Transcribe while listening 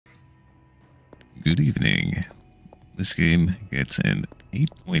Good evening. This game gets an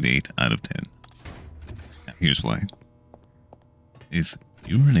 8.8 out of 10. Now, here's why. If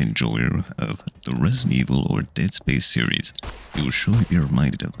you're an enjoyer of the Resident Evil or Dead Space series, you will surely be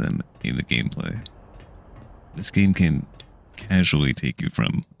reminded of them in the gameplay. This game can casually take you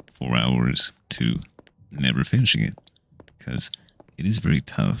from 4 hours to never finishing it, because it is very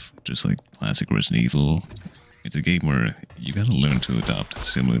tough, just like classic Resident Evil. It's a game where you gotta learn to adopt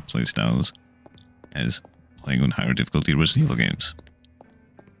similar playstyles as playing on higher difficulty Resident Evil games,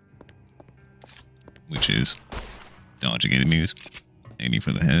 which is dodging enemies, aiming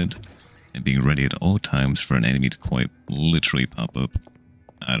for the head, and being ready at all times for an enemy to quite literally pop up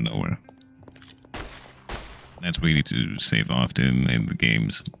out of nowhere. That's why you need to save often in the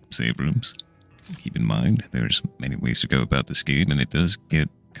game's save rooms. Keep in mind, there's many ways to go about this game, and it does get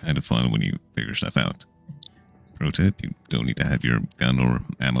kind of fun when you figure stuff out. Pro tip, you don't need to have your gun or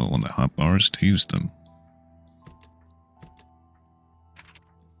ammo on the hotbars to use them.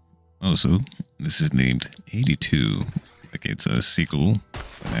 Also, this is named Haydee 2, like it's a sequel,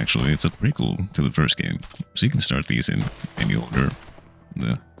 but actually it's a prequel to the first game, so you can start these in any order.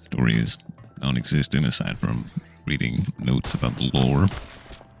 The story is non-existent aside from reading notes about the lore,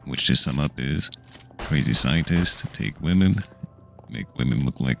 which to sum up is crazy scientists take women, make women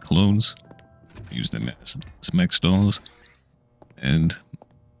look like clones, use them as smex dolls, and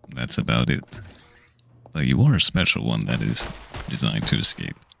that's about it. But you are a special one that is designed to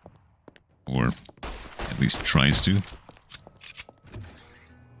escape, or at least tries to.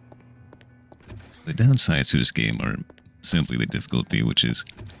 The downsides to this game are simply the difficulty, which is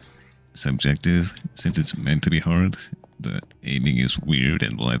subjective. Since it's meant to be hard, the aiming is weird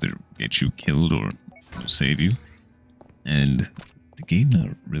and will either get you killed or save you. And the game not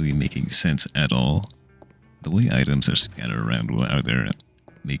really making sense at all. The way items are scattered around will either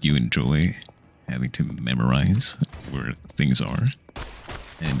make you enjoy having to memorize where things are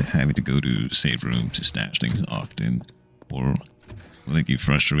and having to go to save rooms to stash things often, or will make you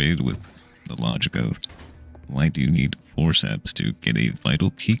frustrated with the logic of why do you need forceps to get a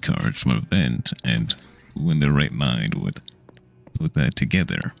vital keycard from a vent, and who in their right mind would put that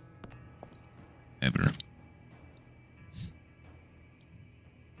together? Ever.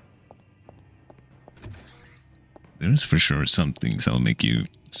 There's for sure some things that'll make you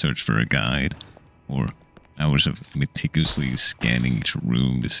search for a guide, or hours of meticulously scanning each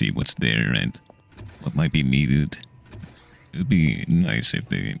room to see what's there and what might be needed. It would be nice if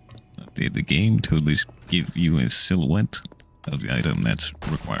they updated the game to at least give you a silhouette of the item that's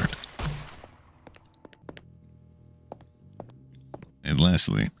required. And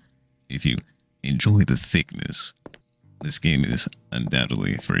lastly, if you enjoy the thickness, this game is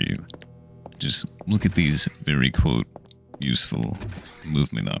undoubtedly for you. Just look at these very, quote, useful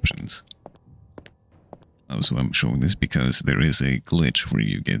movement options. Also, I'm showing this because there is a glitch where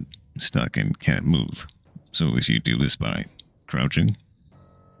you get stuck and can't move. So if you do this by crouching,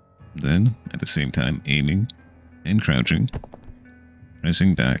 then at the same time aiming and crouching,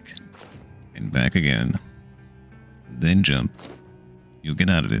 pressing back and back again, then jump, you'll get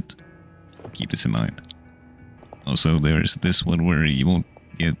out of it. Keep this in mind. Also, there's this one where you won't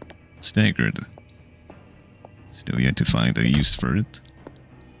get staggered. Still yet to find a use for it.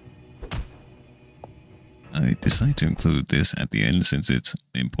 I decided to include this at the end since it's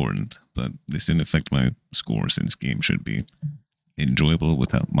important, but this didn't affect my score since game should be enjoyable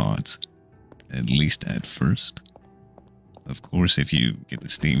without mods, at least at first. Of course, if you get the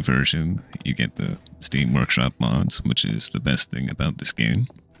Steam version, you get the Steam Workshop mods, which is the best thing about this game.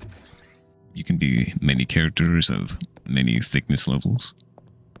 You can be many characters of many thickness levels,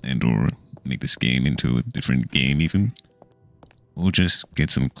 and or make this game into a different game even, or just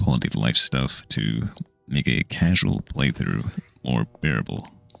get some quality of life stuff to make a casual playthrough more bearable.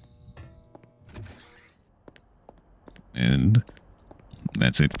 And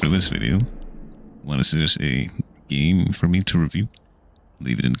that's it for this video. Want to suggest a game for me to review?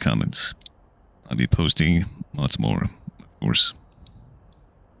 Leave it in the comments. I'll be posting lots more, of course.